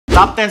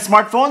Top 10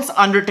 smartphones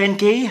under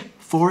 10K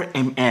for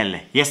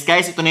ML. Yes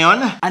guys, ito na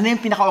yun. Ano yung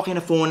pinaka-okay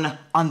na phone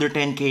under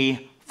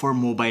 10K for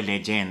Mobile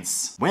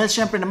Legends? Well,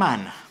 syempre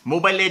naman,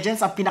 Mobile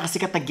Legends ang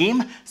pinakasikat na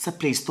game sa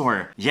Play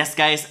Store. Yes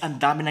guys, ang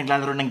dami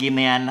naglalaro ng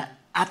game na yan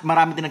at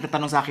marami din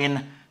nagtatanong sa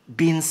akin,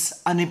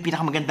 Vince, ano yung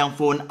pinakamagandang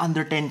phone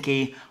under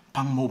 10K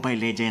pang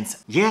Mobile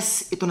Legends?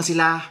 Yes, ito na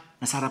sila.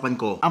 Nasa harapan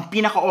ko. Ang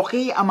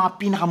pinaka-okay, ang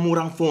mga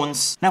pinakamurang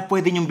phones na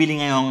pwede nyong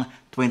bili ngayong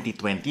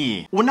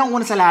 2020.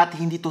 Unang-una sa lahat,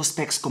 hindi to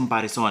specs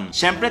comparison.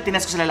 Siyempre,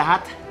 tinest ko sila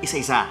lahat,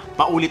 isa-isa.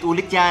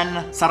 Paulit-ulit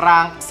yan, sa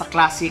rank, sa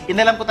classic.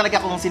 Inalam ko talaga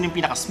kung sino yung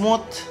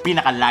pinaka-smooth,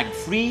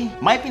 pinaka-lag-free,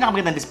 may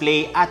pinakamagandang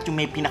display, at yung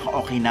may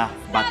pinaka-okay na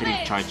battery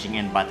charging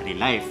and battery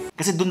life.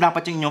 Kasi dun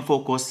dapat yung inyong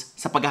focus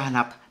sa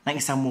paghahanap ng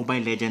isang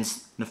Mobile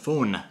Legends na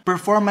phone.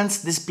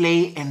 Performance,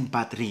 display, and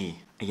battery.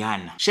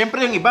 Ayan.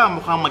 Siyempre yung iba,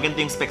 mukhang maganda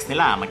yung specs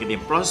nila, maganda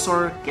yung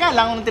processor. Kaya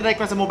lang, nung tinry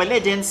ko na sa Mobile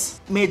Legends,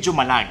 medyo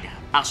malag.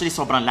 Actually,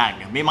 sobrang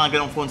lag. May mga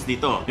ganong phones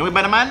dito. Yung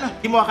iba naman,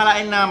 hindi mo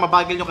akalain na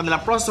mabagal yung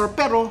kanilang processor,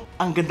 pero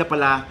ang ganda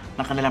pala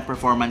ng kanilang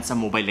performance sa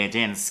Mobile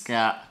Legends.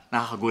 Kaya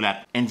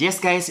nakakagulat. And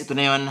yes guys, ito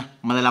na yun.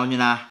 Malalaman nyo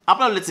na.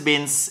 Upload Let's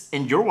Vince,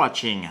 and you're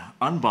watching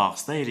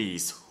Unbox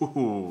Diaries.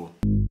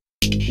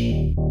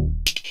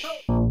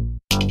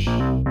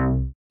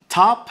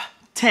 Top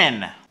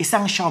 10.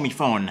 Isang Xiaomi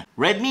phone.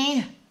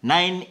 Redmi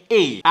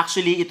 9A.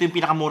 Actually, ito yung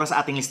pinakamura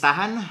sa ating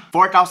listahan.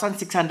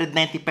 4,690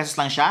 pesos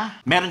lang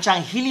siya. Meron siyang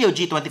Helio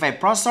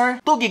G25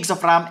 processor, 2 gigs of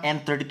RAM,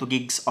 and 32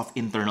 gigs of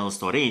internal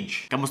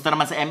storage. Kamusta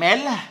naman sa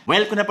ML?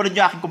 Well, kung napanood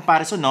nyo aking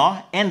comparison, no?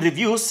 And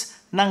reviews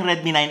ng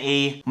Redmi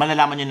 9A,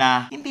 malalaman nyo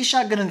na hindi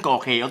siya ganun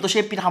ka-okay. Although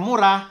siya yung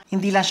pinakamura,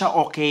 hindi lang siya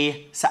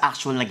okay sa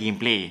actual na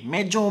gameplay.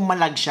 Medyo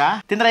malag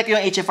siya. Tinry ko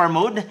yung HFR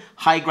mode,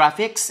 high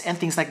graphics,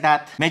 and things like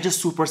that. Medyo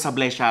super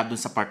sablay siya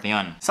dun sa part na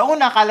yun. Sa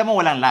una, akala mo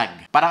walang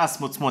lag. Parang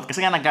smooth-smooth.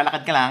 Kasi nga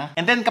naglalakad ka lang.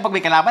 And then kapag may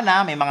kalaban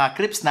na, may mga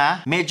creeps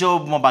na, medyo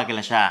bumabagal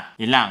na siya.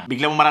 Yun lang.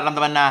 Biglang mo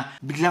mararamdaman na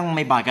biglang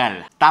may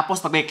bagal. Tapos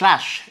pag may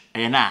clash,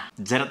 ayan na,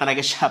 zero talaga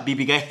siya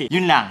bibigay.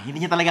 Yun lang,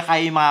 hindi niya talaga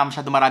kaya yung mga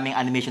masyado maraming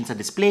animation sa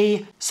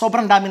display.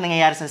 Sobrang daming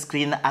nangyayari sa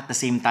screen at the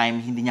same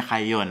time, hindi niya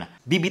kaya yun.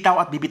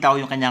 Bibitaw at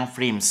bibitaw yung kanyang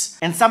frames.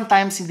 And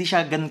sometimes, hindi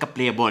siya ganun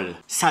ka-playable.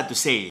 Sad to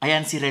say.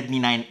 Ayan si Redmi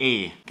 9A.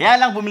 Kaya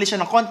lang bumili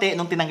siya ng konti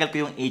nung tinanggal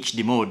ko yung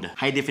HD mode.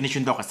 High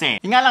definition daw kasi.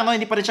 Yung nga lang, no,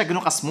 hindi pa rin siya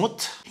ganun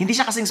ka-smooth. Hindi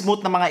siya kasing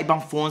smooth na mga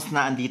ibang phones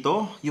na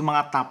andito. Yung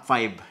mga top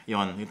 5.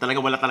 Yun. Yung talaga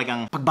wala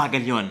talagang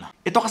pagbagal yun.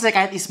 Ito kasi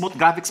kahit i-smooth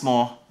graphics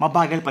mo,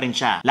 mabagal pa rin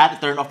siya. Lahat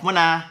i-turn off mo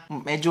na.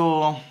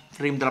 Medyo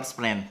frame drops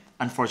pa rin.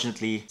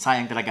 Unfortunately,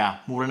 sayang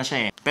talaga. Mura na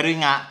siya eh. Pero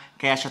yun nga,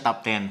 kaya siya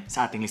top 10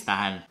 sa ating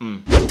listahan.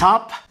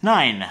 Top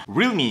 9.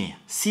 Realme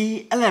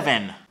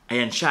C11.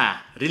 Ayan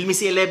siya. Realme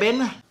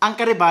C11, ang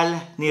karibal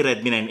ni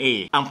Redmi 9A.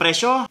 Ang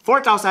presyo,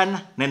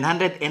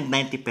 4,990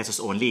 pesos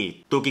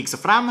only. 2 gigs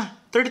of RAM,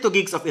 32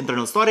 gigs of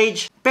internal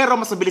storage, pero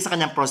mas mabilis sa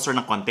kanyang processor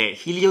ng konti.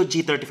 Helio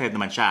G35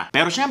 naman siya.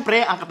 Pero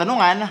syempre, ang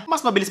katanungan,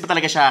 mas mabilis ba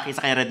talaga siya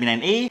kaysa kay Redmi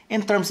 9A?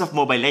 In terms of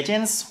Mobile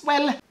Legends,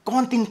 well,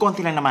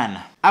 konting-konti lang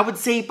naman. I would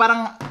say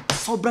parang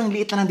sobrang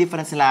liit lang ng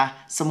difference nila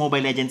sa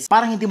Mobile Legends.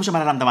 Parang hindi mo siya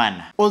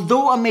mararamdaman.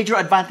 Although, ang major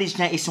advantage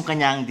niya is yung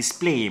kanyang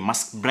display.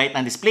 Mas bright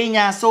ang display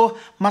niya, so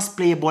mas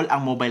playable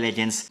ang Mobile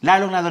Legends,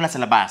 lalong-lalo na sa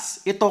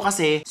labas. Ito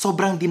kasi,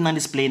 sobrang dim ng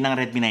display ng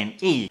Redmi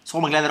 9A.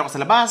 So kung maglalaro ka sa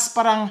labas,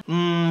 parang,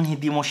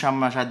 hindi mo siya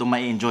masyadong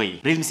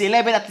ma-enjoy. Realme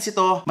C11, at least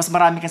ito, mas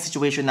marami kang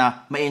situation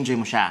na ma-enjoy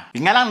mo siya.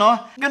 Yun nga lang, no?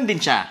 Ganun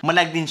din siya.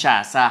 Malag din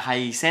siya sa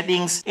high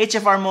settings,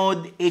 HFR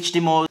mode,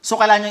 HD mode.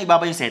 So kailangan nyo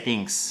ibaba yung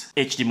settings.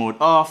 HD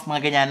mode off, mga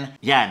ganyan.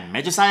 Yan,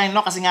 medyo sayang,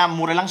 no? Kasi nga,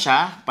 mura lang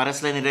siya. Para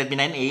sila ni Redmi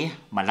 9A,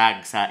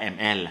 malag sa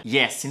ML.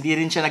 Yes, hindi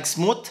rin siya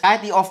nag-smooth.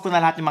 Kahit i-off ko na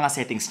lahat yung mga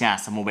settings niya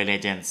sa Mobile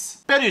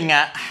Legends. Pero yun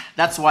nga,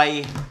 that's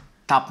why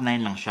top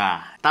 9 lang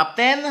siya. Top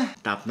 10,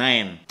 top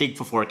 9. Tig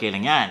for 4K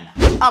lang yan.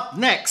 Up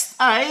next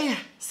ay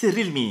si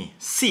Realme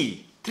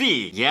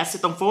C3. Yes,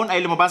 itong phone ay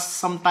lumabas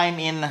sometime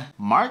in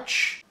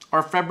March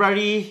or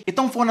February.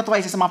 Itong phone na to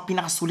ay isa sa mga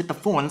pinakasulit na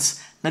phones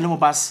na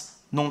lumabas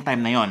nung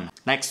time na yon.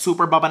 Like,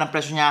 super baba ng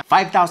presyo niya.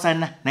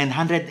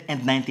 5,990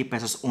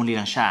 pesos only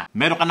lang siya.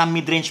 Meron ka ng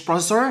mid-range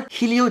processor,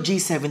 Helio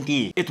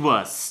G70. It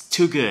was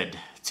too good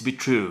to be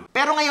true.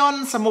 Pero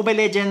ngayon, sa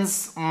Mobile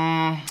Legends,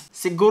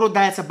 siguro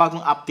dahil sa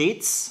bagong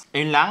updates,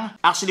 ayun lang.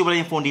 Actually, wala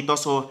yung phone dito,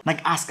 so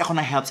nag-ask ako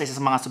ng help sa isa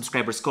sa mga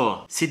subscribers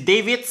ko. Si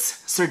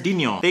Davids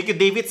Sardinio. Thank you,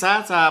 Davids,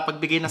 ha, sa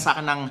pagbigay na sa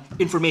akin ng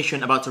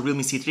information about sa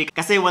Realme C3.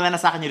 Kasi wala na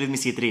sa akin yung Realme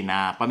C3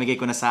 na pamigay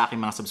ko na sa aking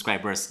mga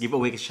subscribers.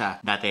 Giveaway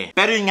siya dati.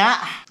 Pero yun nga,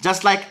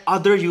 just like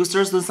other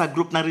users dun sa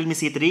group ng Realme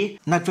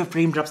C3,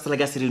 nagpa-frame drops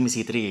talaga si Realme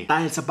C3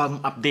 dahil sa bagong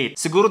update.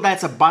 Siguro dahil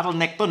sa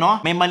bottleneck to, no?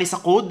 May mali sa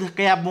code,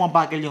 kaya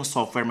bumabagal yung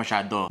software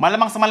masyado.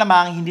 Malamang sa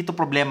malamang, hindi to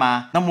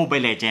problema ng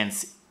Mobile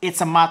Legends. It's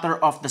a matter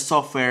of the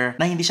software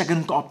na hindi siya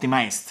ganun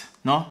ka-optimized,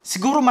 no?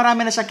 Siguro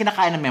marami na siyang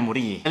kinakain ng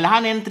memory.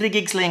 Lahanin, 3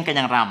 gigs lang yung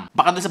kanyang RAM.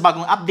 Baka doon sa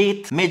bagong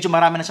update, medyo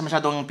marami na siya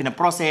masyadong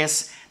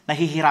pinaprocess,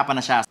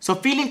 nahihirapan na siya. So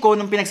feeling ko,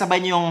 nung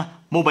pinagsabay niyo yung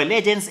Mobile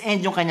Legends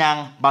and yung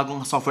kanyang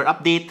bagong software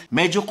update,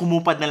 medyo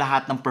kumupad na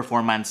lahat ng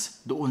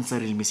performance doon sa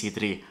Realme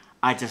C3.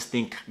 I just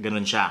think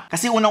ganun siya.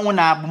 Kasi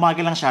unang-una,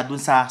 bumagal lang siya dun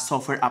sa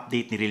software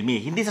update ni Realme.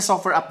 Hindi sa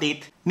software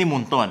update ni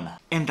Munton.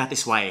 And that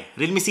is why.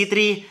 Realme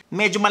C3,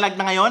 medyo malag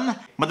na ngayon.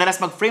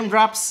 Madalas mag-frame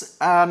drops,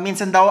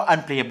 minsan daw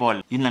unplayable.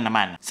 Yun lang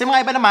naman. Sa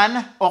mga iba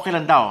naman, okay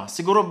lang daw.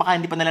 Siguro baka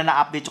hindi pa nila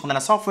na-update yung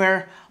kanilang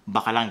software,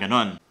 baka lang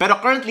ganun. Pero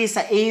currently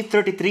sa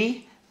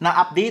A33 na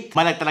update,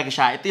 malag talaga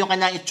siya. Ito yung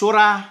kanyang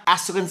itsura.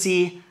 As you can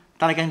see,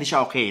 talagang hindi siya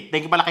okay.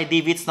 Thank you pala kay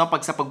Davids, no,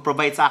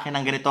 pag-provide sa akin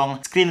ng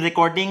ganitong screen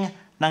recording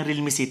ng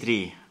Realme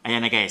C3.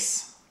 Ayan na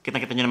guys.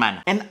 Kita-kita nyo naman.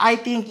 And I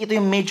think ito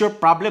yung major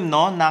problem,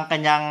 no, ng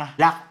kanyang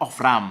lack of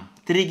RAM.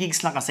 3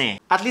 gigs lang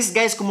kasi. At least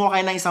guys, kumuha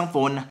kayo ng isang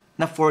phone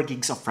na 4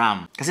 gigs of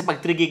RAM. Kasi pag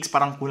 3 gigs,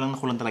 parang kulang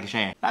na kulang talaga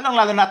siya eh.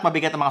 Lalong-lalo na at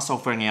mabigat ang mga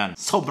software ngayon.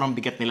 Sobrang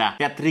bigat nila.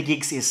 Kaya 3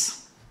 gigs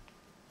is...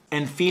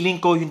 And feeling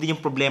ko, yun din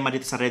yung problema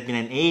dito sa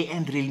Redmi 9A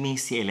and Realme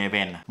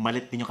C11.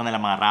 Malit din yung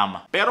kanilang mga RAM.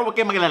 Pero huwag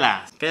kayong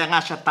magalala. Kaya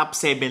nga siya top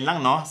 7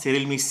 lang, no? Si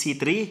Realme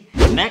C3.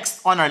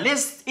 Next on our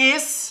list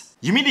is...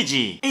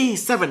 Humidigi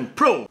A7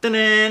 Pro.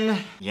 Tanan!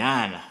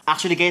 Yan.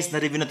 Actually guys,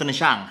 na-review na ito na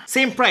siyang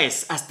same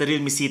price as the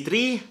Realme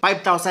C3.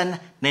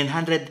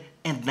 5,990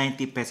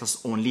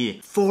 pesos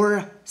only.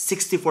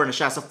 464 na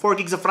siya. So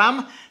 4 gigs of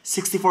RAM,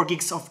 64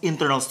 gigs of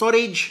internal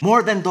storage.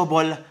 More than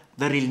double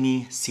the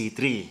Realme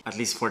C3. At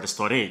least for the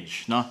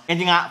storage, no? And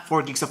yung nga,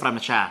 4 gigs of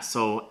RAM na siya.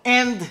 So,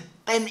 and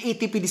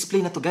 1080p display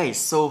na to guys.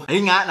 So,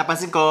 ayun nga,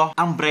 napansin ko,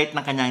 ang bright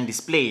ng kanyang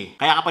display.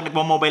 Kaya kapag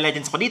nagmo-Mobile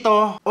Legends ako dito,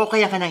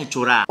 okay ang kanyang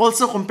itsura.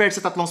 Also, compared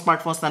sa tatlong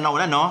smartphones na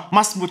nauna, no,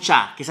 mas smooth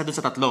siya kaysa dun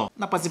sa tatlo.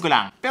 Napansin ko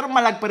lang. Pero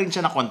malag pa rin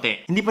siya na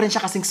konti. Hindi pa rin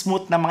siya kasing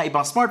smooth ng mga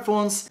ibang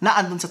smartphones na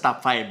andun sa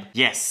top 5.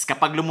 Yes,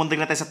 kapag lumundag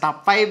na tayo sa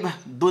top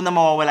 5, doon na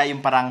mawawala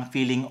yung parang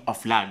feeling of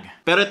lag.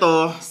 Pero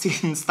ito,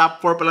 since top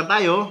 4 pa lang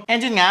tayo,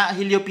 and yun nga,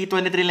 Helio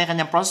P23 lang yung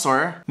kanyang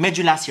processor,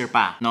 medyo last year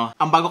pa, no?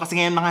 Ang bago kasi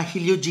ngayon mga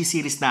Helio G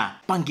series na,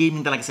 pang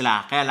gaming talaga sila.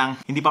 Kaya lang,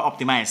 hindi pa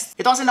optimized.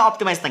 Ito kasi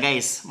na-optimized na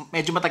guys.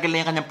 Medyo matagal na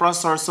yung kanyang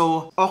processor,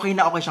 so okay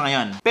na okay siya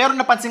ngayon. Pero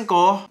napansin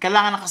ko,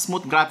 kailangan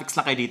naka-smooth graphics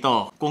lang kayo dito.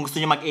 Kung gusto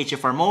niyo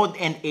mag-HFR mode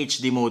and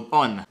HD mode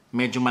on.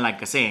 Medyo malag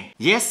kasi.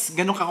 Yes,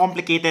 ganun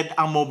ka-complicated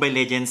ang Mobile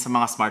Legends sa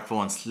mga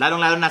smartphones.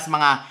 Lalong-lalo na sa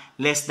mga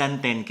less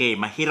than 10K.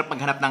 Mahirap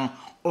maghanap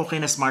ng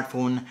okay na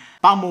smartphone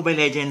pang Mobile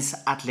Legends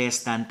at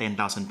less than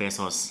 10,000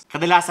 pesos.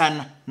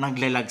 Kadalasan,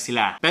 naglalag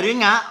sila. Pero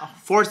yun nga,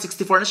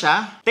 464 na siya,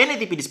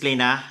 1080p display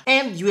na,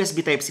 and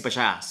USB Type-C pa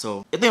siya.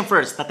 So, ito yung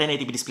first na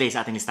 1080p display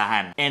sa ating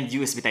listahan. And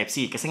USB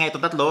Type-C. Kasi nga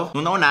itong tatlo,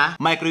 nung nauna,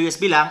 micro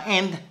USB lang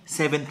and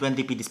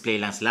 720p display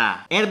lang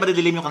sila. And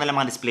madidilim yung kanilang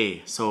mga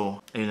display.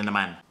 So, ayun na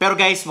naman. Pero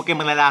guys, huwag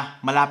kayong maglala,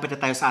 malapit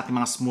na tayo sa ating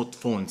mga smooth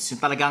phones.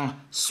 Yung talagang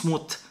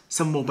smooth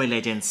sa Mobile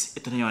Legends.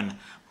 Ito na yun.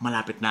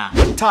 Malapit na.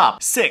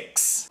 Top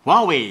 6.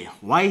 Huawei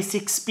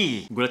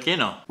Y6P. Gulat kayo,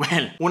 no?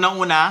 Well,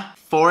 unang-una,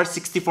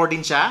 464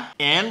 din siya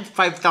and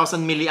 5,000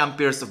 mAh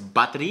of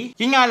battery.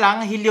 Yun nga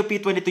lang, Helio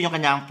P22 yung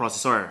kanyang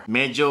processor.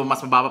 Medyo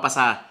mas mababa pa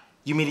sa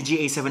Humidigi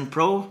A7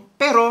 Pro.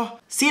 Pero,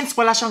 since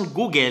wala siyang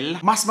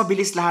Google, mas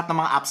mabilis lahat ng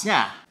mga apps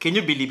niya. Can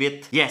you believe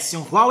it? Yes,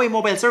 yung Huawei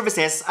Mobile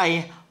Services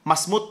ay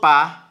mas smooth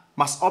pa,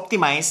 mas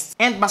optimized,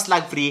 and mas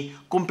lag-free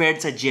compared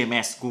sa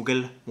GMS,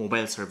 Google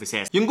Mobile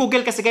Services. Yung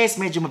Google kasi guys,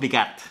 medyo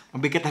mabigat.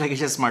 Mabigat talaga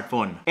siya sa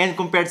smartphone. And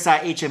compared sa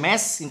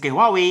HMS, yung kay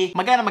Huawei,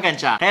 magana-magan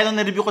siya. Kaya nung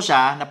na-review ko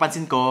siya,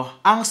 napansin ko,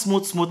 ang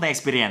smooth na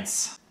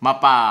experience.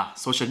 Mapa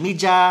social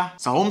media,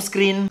 sa home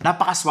screen,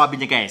 napaka-swabe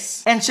niya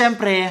guys. And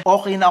syempre,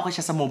 okay na okay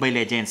siya sa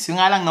Mobile Legends. Yung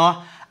nga lang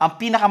no, ang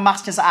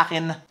pinaka-max niya sa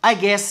akin, I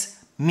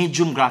guess,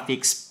 medium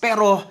graphics.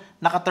 Pero,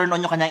 naka-turn on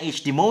yung kanyang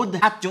HD mode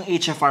at yung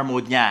HFR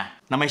mode niya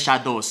na may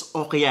shadows.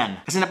 Okay yan.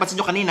 Kasi napansin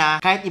nyo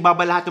kanina, kahit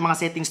ibaba lahat yung mga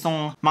settings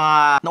ng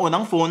mga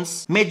naunang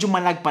phones, medyo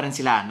malag pa rin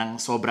sila ng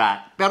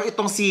sobra. Pero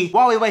itong si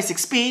Huawei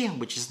Y6P,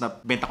 which is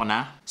nabenta ko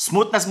na,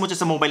 smooth siya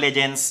sa Mobile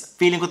Legends.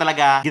 Feeling ko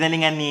talaga,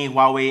 ginalingan ni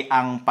Huawei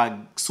ang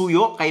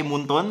pagsuyo kay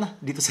Munton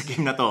dito sa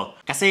game na to.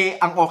 Kasi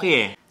ang okay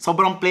eh.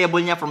 Sobrang playable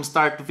niya from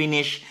start to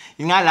finish.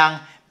 Yun nga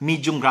lang,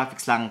 medium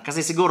graphics lang.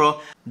 Kasi siguro,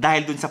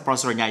 dahil dun sa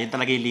processor niya, yun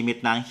talaga yung limit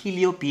ng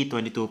Helio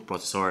P22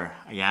 processor.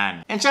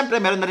 Ayan. And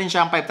syempre, meron na rin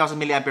siyang 5,000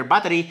 mAh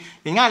battery.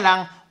 Yun nga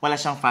lang, wala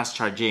siyang fast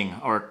charging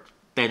or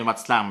 10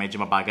 watts lang, medyo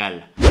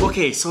mabagal.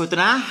 Okay, so ito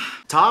na.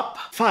 Top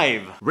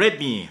 5.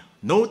 Redmi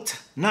Note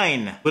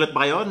 9. Gulat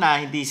ba kayo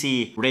na hindi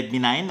si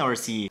Redmi 9 or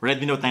si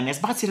Redmi Note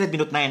 9S? Bakit si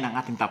Redmi Note 9 ang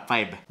ating top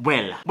 5?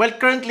 Well,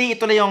 currently,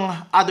 ito na yung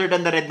other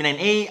than the Redmi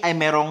 9A ay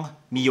merong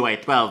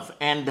MIUI 12.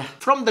 And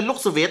from the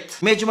looks of it,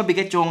 medyo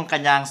mabigat yung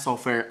kanyang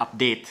software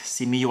update,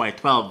 si MIUI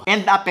 12.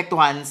 And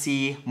naapektuhan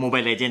si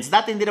Mobile Legends.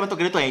 Dati hindi naman ito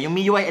ganito eh. Yung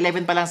MIUI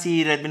 11 pa lang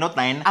si Redmi Note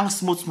 9, ang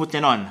smooth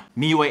niya nun.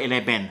 MIUI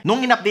 11. Nung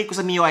in-update ko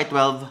sa MIUI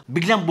 12,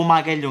 biglang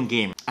bumagal yung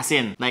game. As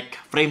in, like,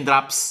 frame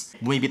drops,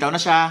 bumibitaw na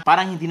siya,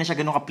 parang hindi na siya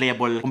ganun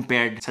ka-playable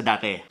compared sa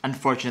dati.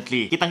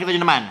 Unfortunately. Kitang-kita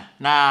nyo naman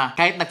na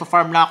kahit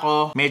nagpa-farm na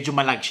ako, medyo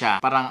malag siya.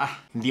 Parang,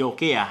 hindi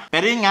okay ah.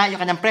 Pero yun nga, yung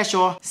kanyang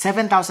presyo,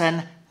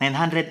 7,990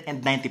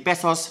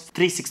 pesos,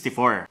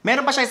 364.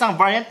 Meron pa siya isang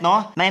variant,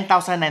 no?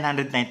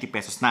 9,990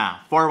 pesos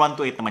na.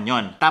 4128 naman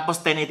yon.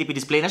 Tapos 1080p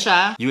display na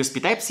siya,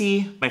 USB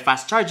Type-C, may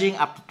fast charging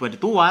up to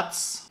 22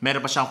 watts. Meron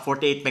pa siyang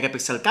 48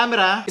 megapixel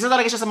camera. Isa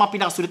talaga siya sa mga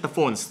pinakasulit na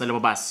phones na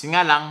lumabas. Yung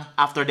nga lang,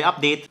 after the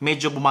update,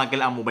 medyo bumagal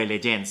ang Mobile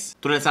Legends.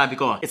 Tulad na sabi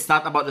ko, it's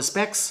not about the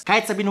specs.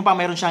 Kahit sabihin mo pa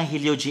mayroon siyang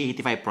Helio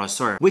G85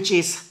 processor, which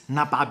is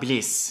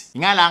napakabilis.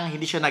 Yung nga lang,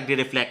 hindi siya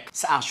nagre-reflect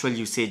sa actual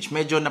usage.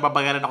 Medyo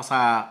nababagalan ako sa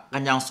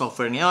kanyang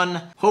software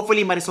ngayon.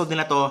 Hopefully, ma-resolve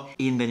nila to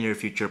in the near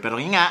future. Pero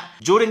yun nga,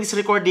 during this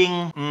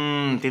recording,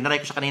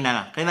 tinry ko siya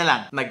kanina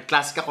lang.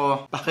 Nag-classic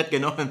ako. Bakit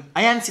ganun?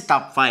 Ayan si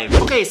top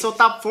 5. Okay, so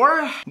top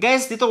 4.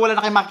 Guys, dito wala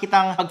na kayo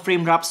makikitang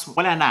pag-frame drops.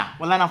 Wala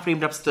nang frame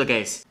drops dito,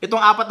 guys.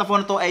 Itong apat na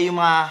phone na to ay yung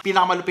mga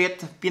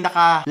pinakamalupit,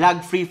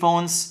 pinaka-lag-free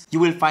phones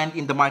you will find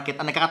in the market.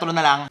 Ang nagkakatulong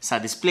na lang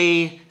sa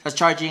display, sa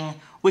charging,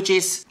 which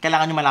is,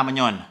 kailangan nyo malaman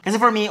yon. Kasi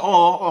for me,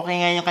 okay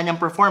nga yung kanyang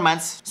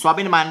performance,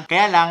 swabe naman,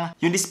 kaya lang,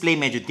 yung display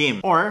medyo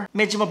dim. Or,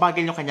 medyo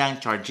mabagal yung kanyang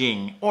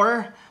charging.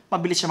 Or,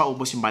 mabilis siya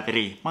maubos yung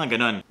battery. Mga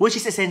ganun. Which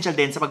is essential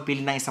din sa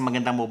pagpili ng isang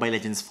magandang Mobile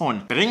Legends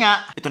phone. Pero yun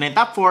nga, ito na yung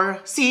top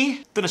 4.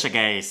 See? Ito na siya,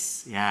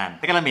 guys. Yan.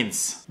 Teka lang,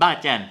 Vince. Bakit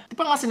yan? Di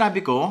ba nga sinabi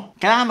ko,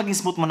 kailangan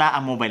maging smooth muna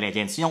ang Mobile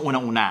Legends. Yun yung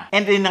unang-una.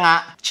 And then na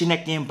nga,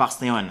 chinek niya yung box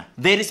na yun.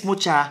 Very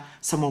smooth siya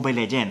sa Mobile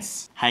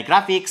Legends. High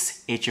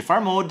graphics, HFR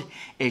mode,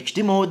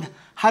 HD mode,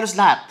 halos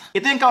lahat.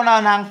 Ito yung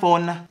kauna-unahang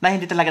phone na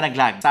hindi talaga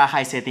nag-lag sa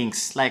high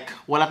settings. Like,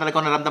 wala talaga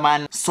akong naramdaman.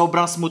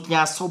 Sobrang smooth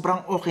niya,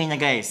 sobrang okay niya,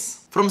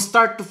 guys. From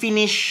start to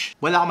finish,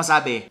 wala akong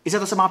masabi. Isa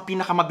to sa mga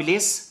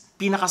pinakamabilis,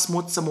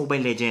 pinaka-smooth sa Mobile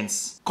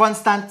Legends.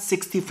 Constant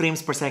 60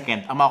 frames per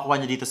second ang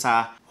makukuha nyo dito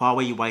sa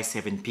Huawei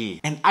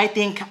Y7P. And I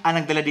think ang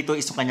nagdala dito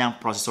is yung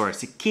kanyang processor,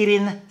 si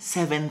Kirin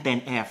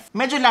 710F.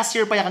 Medyo last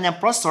year pa yung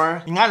kanyang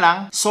processor, yung nga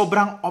lang,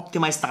 sobrang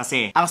optimized na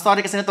kasi. Ang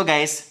story kasi nito,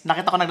 guys,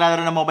 nakita ko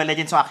naglalaro ng Mobile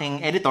Legends sa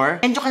aking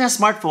editor, and yung kanyang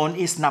smartphone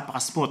is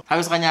napaka-smooth.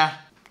 Sabi sa kanya,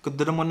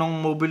 ganda naman ng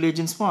Mobile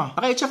Legends mo.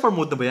 Naka-HFR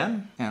mode na ba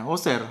yan? Yan,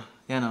 sir.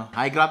 Yan o.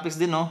 High graphics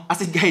din o. As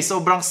in guys,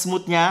 sobrang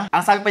smooth niya. Ang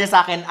sabi pa niya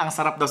sa akin, ang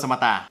sarap daw sa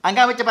mata. Ang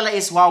gamit niya pala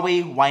is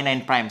Huawei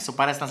Y9 Prime. So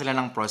pares lang sila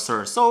ng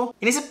processor. So,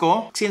 inisip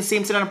ko, since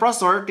same sila ng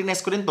processor,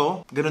 tinest ko din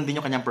to, ganun din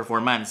yung kanyang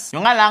performance.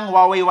 Yung nga lang,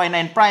 Huawei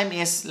Y9 Prime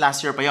is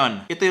last year pa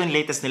yon. Ito yung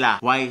latest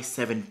nila,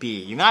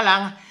 Y7P. Yung nga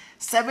lang,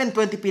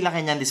 720p lang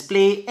kanyang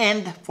display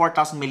and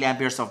 4,000 mAh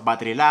of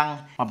battery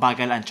lang.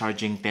 Mabagal ang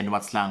charging, 10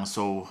 watts lang.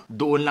 So,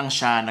 doon lang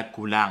siya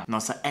nagkulang,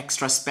 no, sa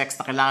extra specs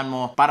na kailangan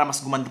mo para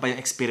mas gumanda pa yung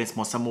experience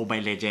mo sa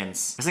Mobile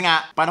Legends. Kasi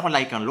nga, paano kung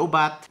like kang low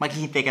bat,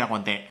 maghihintay ka na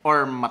konti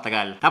or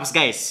matagal. Tapos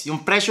guys, yung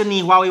presyo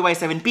ni Huawei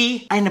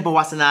Y7P ay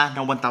nabawasan na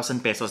ng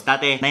 1,000 pesos.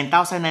 Dati,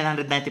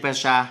 9,990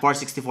 pesos siya,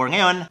 464.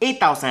 Ngayon,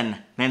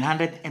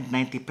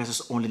 8,990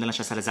 pesos only na lang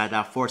siya sa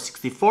Lazada,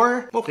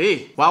 464.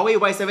 Okay,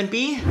 Huawei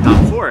Y7P, top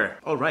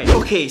 4. Alright.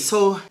 Okay,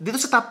 so dito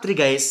sa top 3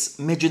 guys,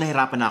 medyo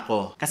nahirapan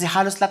ako. Kasi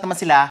halos lahat naman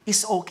sila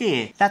is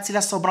okay. Lahat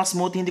sila sobrang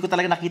smooth. Hindi ko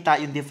talaga nakita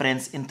yung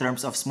difference in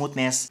terms of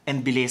smoothness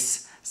and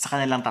bilis sa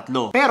kanilang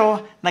tatlo.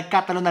 Pero,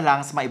 nagkatalo na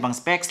lang sa mga ibang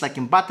specs like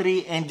yung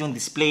battery and yung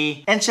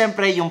display and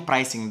syempre yung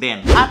pricing din.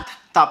 At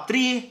top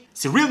 3,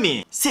 si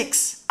Realme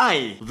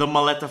 6i, the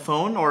Maleta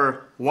phone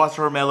or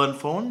watermelon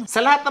phone. Sa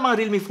lahat ng mga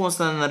Realme phones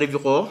na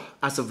na-review ko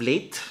as of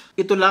late,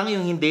 ito lang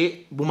yung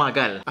hindi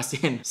bumagal. As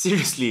in,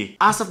 seriously.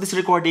 As of this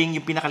recording,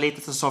 yung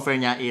pinaka-latest na software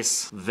niya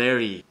is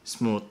very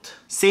smooth.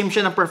 Same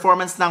siya ng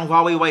performance ng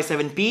Huawei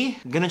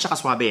Y7P. Ganun siya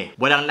kaswabe.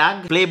 Walang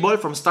lag. Playable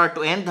from start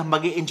to end.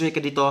 Mag-i-enjoy ka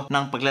dito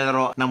ng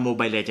paglalaro ng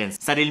Mobile Legends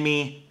sa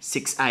Realme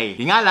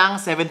 6i. Yung nga lang,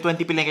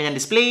 720p lang kanyang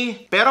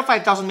display. Pero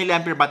 5,000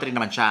 mAh battery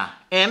naman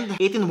siya. And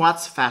 18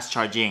 watts fast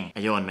charging.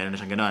 Ayun, meron na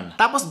siyang ganun.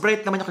 Tapos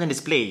bright naman yung kanyang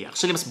display.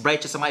 Actually, mas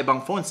bright siya sa mga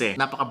ibang phones eh.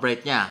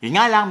 Napaka-bright niya. Yung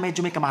nga lang,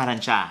 medyo may kamahalan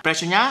siya.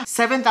 Presyo niya,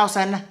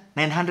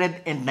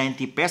 7,990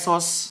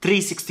 pesos,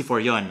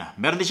 364 yon.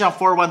 Meron din siyang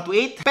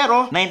 4128,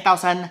 pero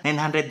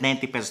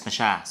 9,990 pesos na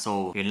siya.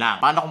 So, yun lang.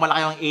 Paano kung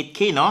malaki yung 8K,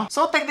 no?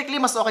 So, technically,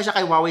 mas okay siya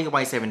kay Huawei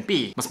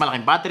Y7P. Mas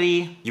malaking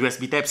battery,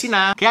 USB Type-C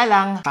na. Kaya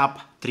lang,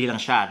 top 3 lang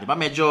siya, di ba?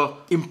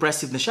 Medyo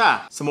impressive na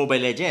siya sa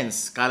Mobile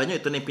Legends. Kala nyo,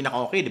 ito na yung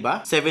pinaka-okay, di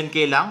ba?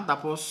 7K lang,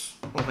 tapos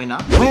okay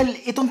na. Well,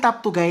 itong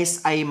top 2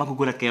 guys ay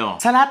magugulat kayo.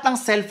 Sa lahat ng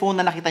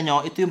cellphone na nakita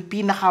nyo, ito yung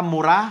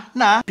pinaka-mura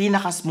na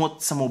pinaka-smooth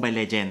sa Mobile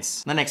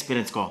Legends na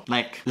na-experience ko.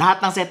 Like,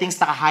 lahat ng settings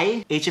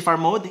naka-high, HFR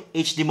mode,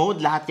 HD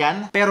mode, lahat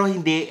yan, pero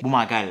hindi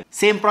bumagal.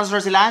 Same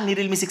processor sila ni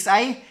Realme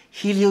 6i,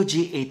 Helio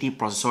G80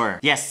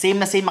 processor. Yes, same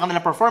na same ang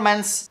kanilang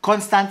performance,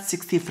 constant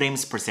 60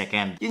 frames per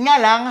second. Yun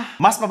nga lang,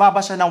 mas mababa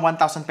siya ng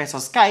 1,000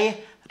 pesos kay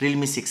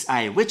Realme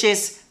 6i, which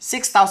is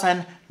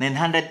 6,990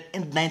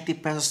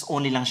 pesos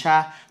only lang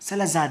siya sa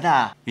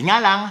Lazada. Yun nga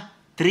lang,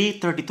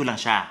 332 lang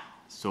siya.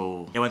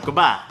 So, ewan ko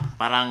ba,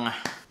 parang,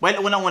 well,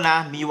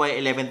 unang-una, MIUI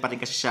 11 pa rin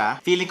kasi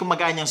siya. Feeling ko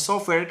magaan yung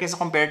software kaysa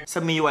compared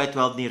sa MIUI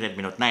 12 ni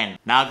Redmi Note 9.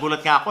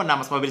 Nagulat nga ako na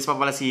mas mabilis pa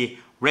pala si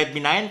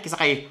Redmi 9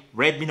 kaysa kay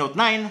Redmi Note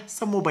 9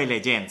 sa Mobile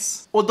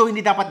Legends. Although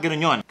hindi dapat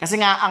ganun yon.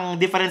 Kasi nga ang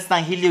difference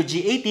ng Helio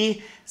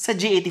G80 sa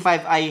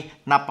G85 ay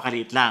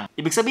napakaliit lang.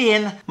 Ibig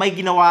sabihin, may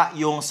ginawa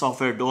yung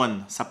software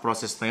doon sa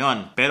process na yon.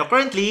 Pero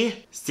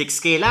currently,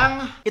 6K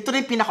lang. Ito na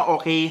yung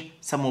pinaka-okay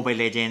sa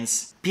Mobile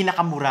Legends.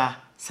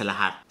 Pinakamura sa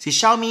lahat. Si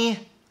Xiaomi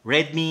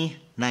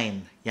Redmi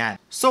 9. Yan.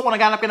 So, kung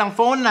naghanap ka ng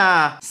phone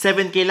na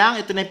 7K lang,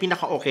 ito na yung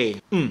pinaka-okay.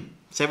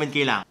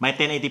 7K lang. May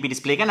 1080p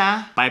display ka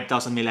na,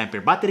 5,000 mAh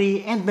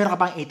battery, and meron ka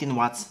pang 18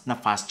 watts na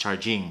fast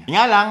charging.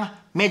 Nga lang,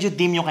 medyo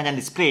dim yung kanyang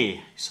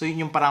display. So,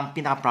 yun yung parang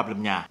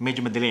pinaka-problem niya.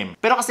 Medyo madilim.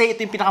 Pero kasi ito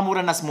yung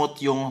pinakamura na smooth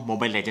yung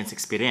Mobile Legends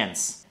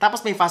experience.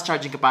 Tapos may fast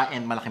charging ka pa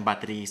and malaking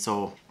battery.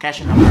 So,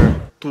 cash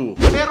number 2.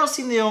 Pero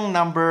sino yung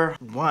number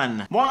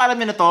 1? Mukhang alam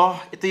niyo na to.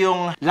 Ito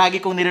yung lagi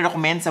kong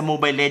nire-recommend sa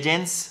Mobile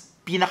Legends.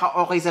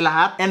 Pinaka-okay sa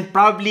lahat. And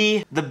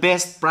probably the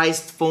best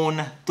priced phone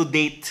to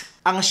date.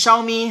 Ang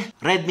Xiaomi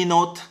Redmi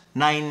Note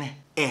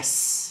 9S.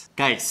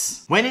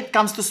 Guys, when it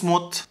comes to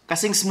smooth,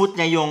 kasing smooth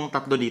niya yung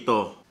tatlo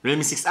dito.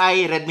 Realme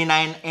 6i, Redmi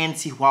 9, and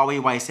si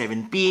Huawei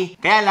Y7P.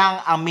 Kaya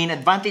lang, ang main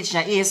advantage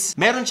niya is,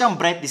 meron siyang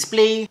bright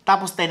display,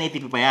 tapos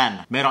 1080p pa yan.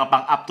 Meron ka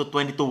pang up to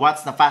 22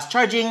 watts na fast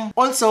charging.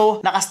 Also,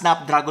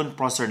 naka-Snapdragon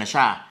processor na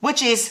siya. Which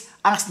is,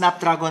 ang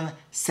Snapdragon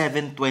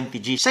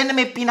 720G. Siya na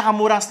may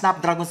pinakamurang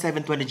Snapdragon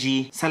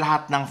 720G sa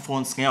lahat ng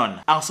phones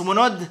ngayon. Ang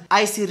sumunod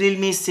ay si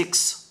Realme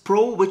 6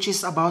 Pro, which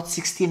is about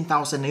 16,000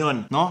 na yun,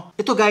 no?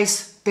 Ito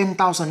guys,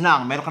 10,000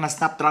 lang. Meron ka na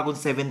Snapdragon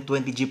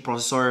 720G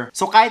processor.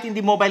 So kahit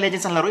hindi Mobile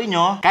Legends ang laruin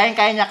nyo,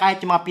 kayang-kaya niya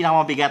kahit yung mga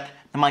pinakamabigat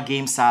na mga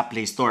games sa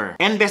Play Store.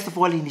 And best of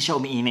all, hindi siya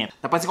umiinit.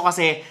 Napansin ko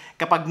kasi,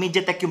 kapag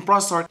MediaTek yung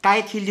processor,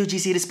 kahit Helio G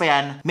series pa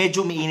yan,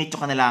 medyo umiinit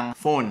yung kanilang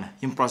phone,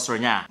 yung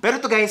processor niya. Pero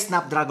ito guys,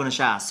 Snapdragon na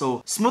siya.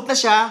 So, smooth na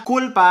siya,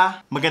 cool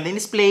pa, maganda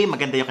yung display,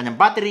 maganda yung kanyang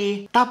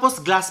battery,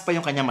 tapos glass pa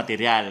yung kanyang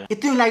material.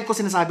 Ito yung lagi ko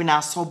sinasabi na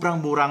sobrang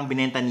murang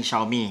binenta ni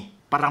Xiaomi.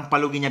 Parang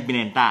palugi niya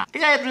binenta.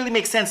 Kaya it really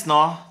makes sense,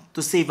 no? To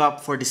save up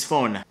for this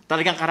phone.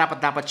 Talagang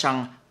karapat-dapat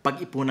siyang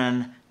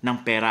pag-ipunan ng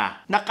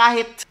pera. Na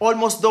kahit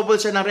almost double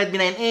siya ng Redmi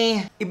 9A,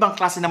 ibang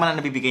klase naman ang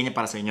nabibigay niya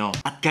para sa inyo.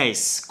 At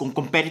guys, kung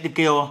competitive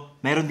kayo,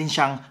 meron din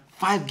siyang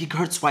 5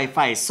 GHz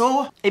Wi-Fi.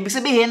 So, ibig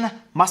sabihin,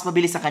 mas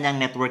mabilis ang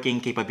kanyang networking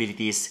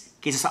capabilities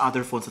kaysa sa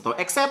other phones na to.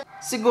 Except,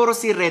 siguro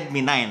si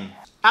Redmi 9.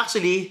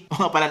 Actually,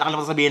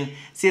 nakalimutan sabihin,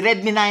 si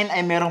Redmi 9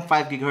 ay merong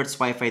 5 GHz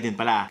Wi-Fi din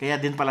pala.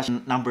 Kaya din pala siya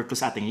number 2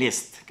 sa ating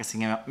list.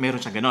 Kasi nga, meron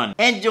siya ganon.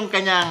 And yung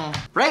kanyang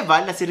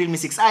rival na si Realme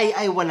 6i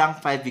ay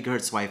walang 5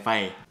 GHz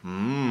Wi-Fi.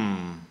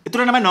 Ito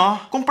na naman, no?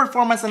 Kung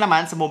performance na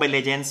naman sa Mobile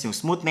Legends, yung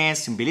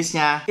smoothness, yung bilis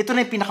niya, ito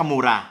na yung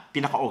pinakamura.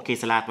 Pinaka-okay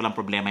sa lahat, walang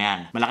problema yan.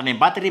 Malaki na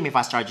yung battery, may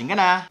fast charging ka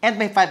na, and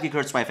may 5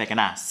 GHz Wi-Fi ka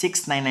na.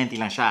 6,990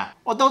 lang siya.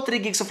 Although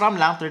 3 gigs of RAM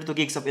lang, 32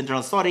 gigs of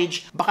internal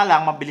storage, baka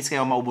lang mabilis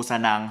kayo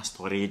maubusan ng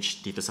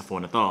storage dito sa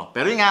phone na to.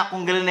 Pero yun nga,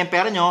 kung ganun na yung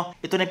pera nyo,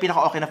 ito na yung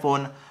pinaka-okay na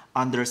phone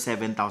under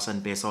 7,000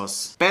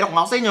 pesos. Pero kung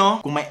ako sa inyo,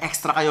 kung may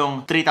extra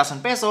kayong 3,000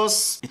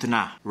 pesos, ito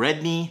na,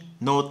 Redmi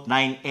Note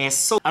 9S.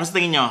 So, ano sa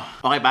tingin nyo?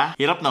 Okay ba?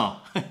 Hirap,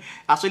 no?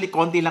 Actually,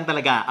 konti lang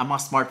talaga ang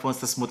mga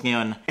smartphones na smooth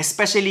ngayon.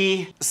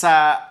 Especially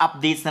sa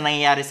updates na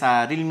nangyayari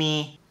sa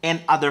Realme and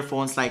other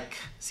phones like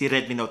si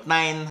Redmi Note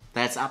 9.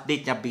 Dahil sa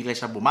update niya, bigla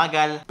siya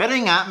bumagal. Pero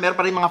yun nga, meron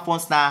pa rin mga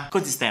phones na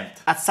consistent.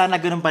 At sana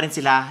ganun pa rin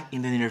sila in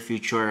the near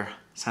future.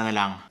 Sana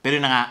lang. Pero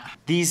yun na nga,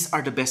 these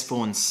are the best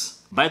phones.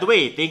 By the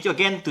way, thank you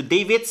again to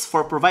Davids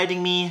for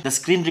providing me the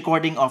screen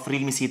recording of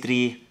Realme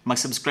C3.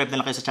 Mag-subscribe na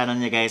lang kayo sa channel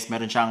niya guys.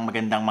 Meron siyang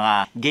magandang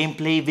mga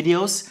gameplay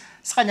videos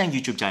sa kanyang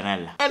YouTube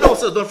channel. And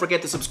also, don't forget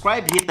to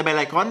subscribe, hit the bell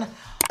icon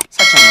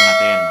sa channel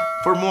natin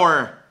for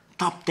more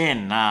top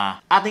 10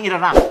 na ating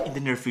irarank in the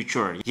near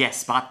future.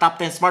 Yes, mga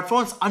top 10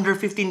 smartphones under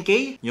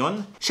 15K,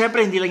 yun.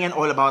 Syempre, hindi lang yan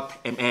all about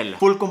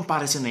ML. Full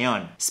comparison na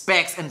yun.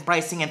 Specs and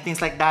pricing and things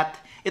like that.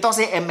 Ito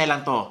kasi ML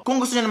lang to. Kung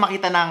gusto nyo na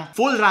makita ng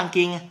full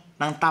ranking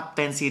ng top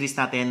 10 series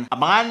natin,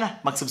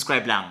 abangan,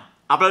 mag-subscribe lang.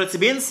 Upload si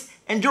Vince,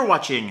 and you're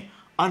watching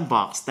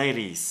Unbox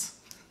Diaries.